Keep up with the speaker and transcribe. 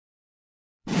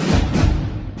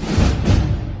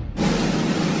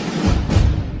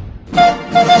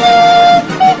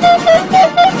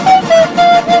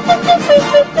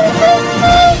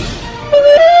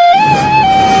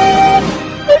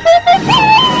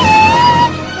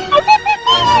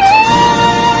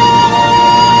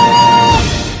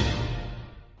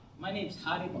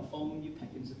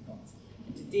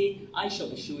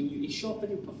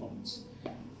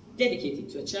dedicated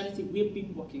to a charity we've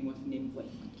been working with named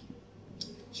Lifelink.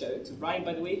 Shout out to Ryan,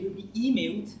 by the way, who we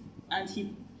emailed and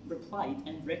he replied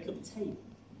in record time.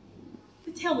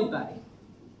 But tell me, Barry,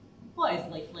 what is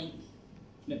Lifelink?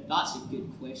 Now that's a good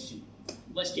question.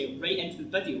 Let's get right into the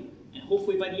video and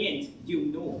hopefully by the end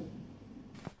you'll know.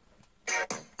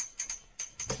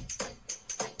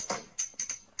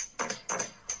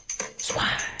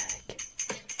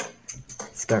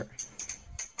 Skirt.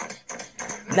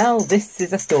 Now this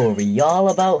is a story all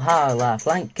about how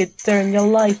Lifelink could turn your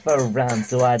life around.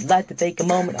 So I'd like to take a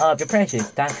moment of your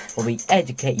precious time while we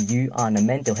educate you on a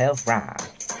mental health rhyme.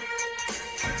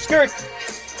 Skirt!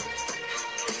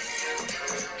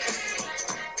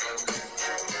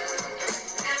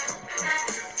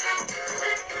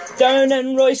 Down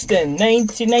in Royston,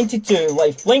 1992,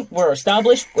 Lifelink were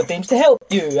established with aims to help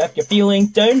you. If you're feeling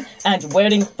down and you're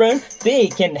wearing a frown, they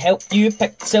can help you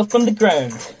pick yourself from the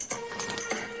ground.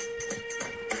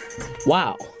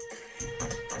 Wow.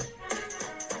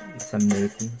 It's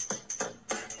amazing.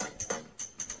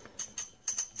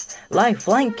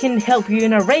 Lifelink can help you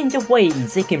in a range of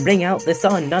ways. It can bring out the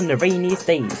sun on the rainiest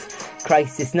days.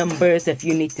 Crisis numbers if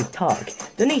you need to talk.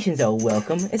 Donations are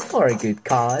welcome, it's for a good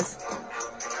cause.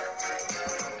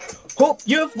 Hope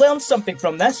you've learned something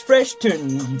from this fresh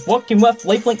tune. Working with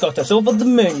Lifelink got us over the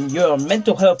moon. Your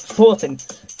mental health important,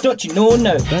 don't you know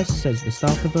now? This is the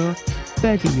start of our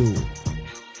video.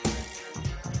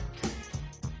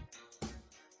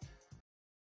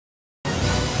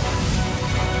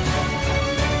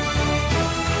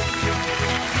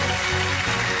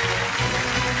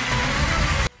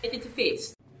 To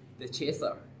face the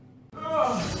chaser.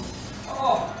 George!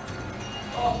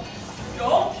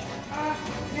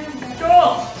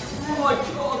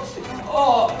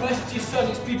 Oh, missed you, son.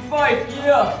 It's been 5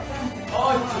 years.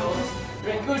 Oh, George.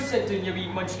 Right, go sit down, you wee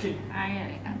munchkin.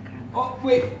 Aye, okay. Oh,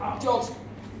 wait, George.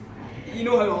 You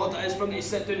know how hard it is for me to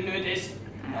sit down nowadays.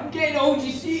 I'm getting old,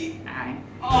 you see. Aye.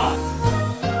 Oh.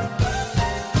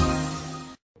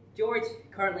 George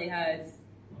currently has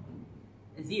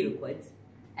 0 quid.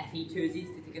 If he chooses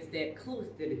to take a step close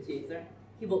to the chaser,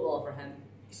 he will offer him.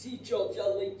 You see, George, I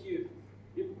like you.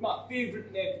 You're my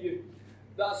favourite nephew.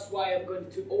 That's why I'm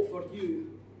going to offer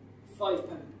you £5.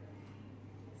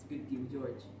 It's a good deal,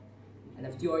 George. And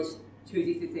if George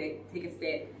chooses to take a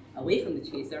step away from the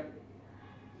chaser,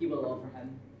 he will offer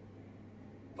him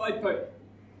 £5.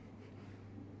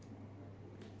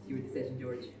 It's your decision,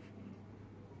 George.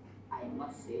 I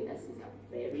must say this is a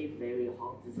very, very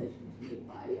hard decision to make,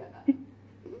 but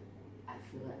I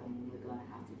feel like I'm only going to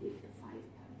have to take the £5.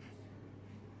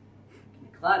 Can you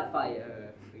clarify,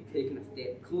 are you taking a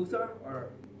step closer or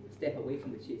a step away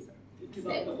from the chaser?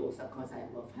 Step closer because I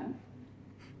love him.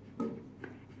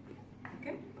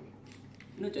 Okay.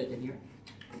 No judging here.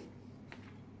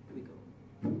 Here we go.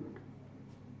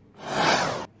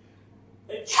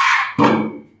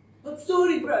 I'm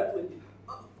sorry, Bradley.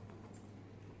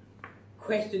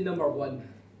 Question number 1.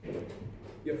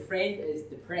 Your friend is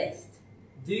depressed.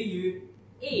 Do you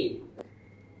A.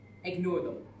 Ignore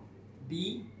them,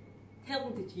 B. Tell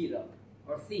them to cheer up,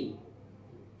 or C.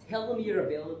 Tell them you're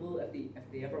available if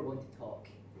they ever want to talk?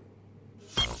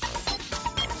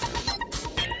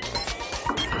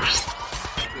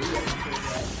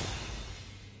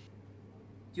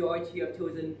 George, you have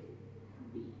chosen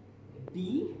B.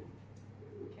 B?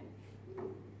 Okay.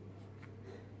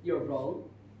 You're wrong.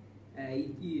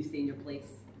 You stay in your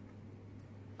place.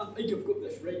 I think I've got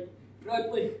this right.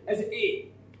 Bradley, is it A?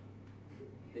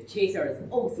 The chaser is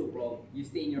also wrong. You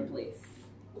stay in your place.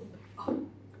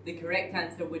 The correct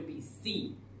answer would be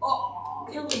C. Oh,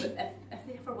 tell them that if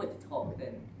they ever want to talk,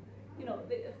 then you know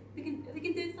they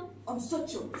can do so. I'm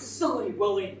such a silly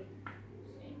Willie.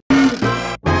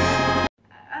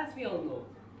 As we all know,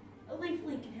 a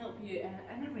Lifelink can help you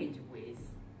in a range of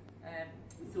ways.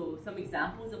 So some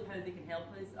examples of how they can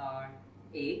help us are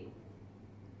A.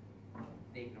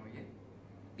 They ignore you.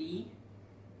 B.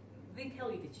 They tell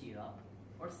you to cheer up.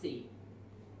 Or C.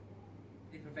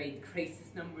 They provide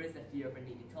crisis numbers if you ever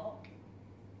need to talk.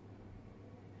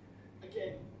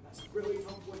 Again, that's a really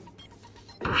tough one.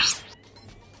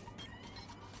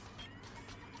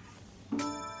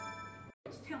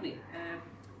 Just tell me,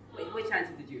 which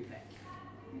answer did you pick?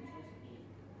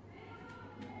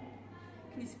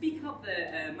 Can you speak up?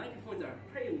 The microphones are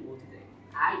pretty low today.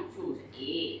 I chose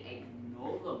A.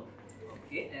 Ignore them.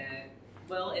 Okay.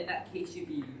 Well, in that case, you'd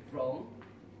be wrong.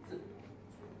 So,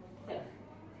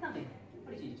 tell me,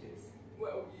 what did you choose?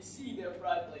 Well, you see there,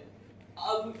 Bradley,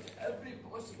 I looked at every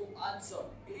possible answer,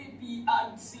 A, B,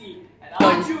 and C, and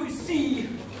I chose C.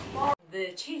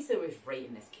 The chaser was right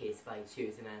in this case by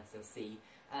choosing answer C.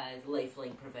 as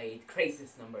Lifelink provide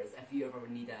crisis numbers if you ever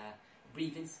need a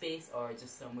breathing space or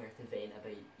just somewhere to vent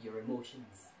about your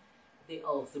emotions. They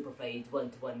also provide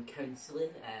one-to-one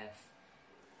counselling if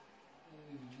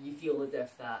you feel as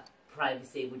if that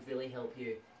privacy would really help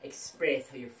you express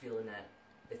how you're feeling at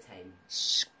the time.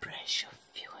 Express your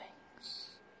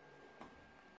feelings.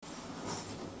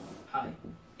 Hi,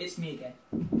 it's me again.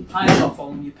 Hi,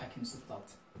 Bartholomew Pickens III.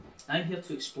 I'm here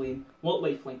to explain what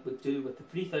Lifelink would do with the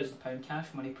 £3,000 cash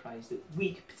money prize that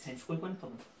we could potentially win for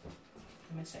them.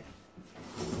 Give me a second.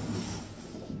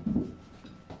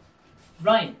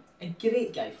 Ryan, a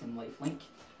great guy from Lifelink,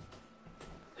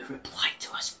 who replied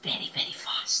to us very, very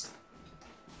fast,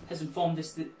 has informed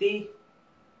us that they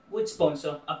would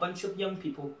sponsor a bunch of young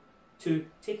people to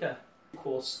take a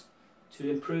course to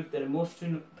improve their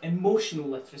emotional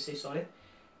literacy,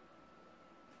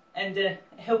 and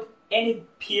help any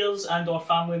peers and or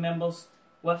family members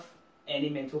with any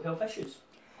mental health issues.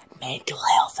 Mental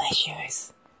health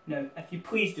issues. Now, if you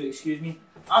please do excuse me,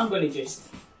 I'm going to just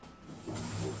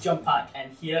jump back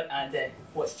in here and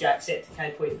watch Jack set to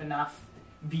play FNAF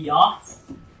VR.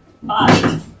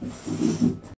 Bye!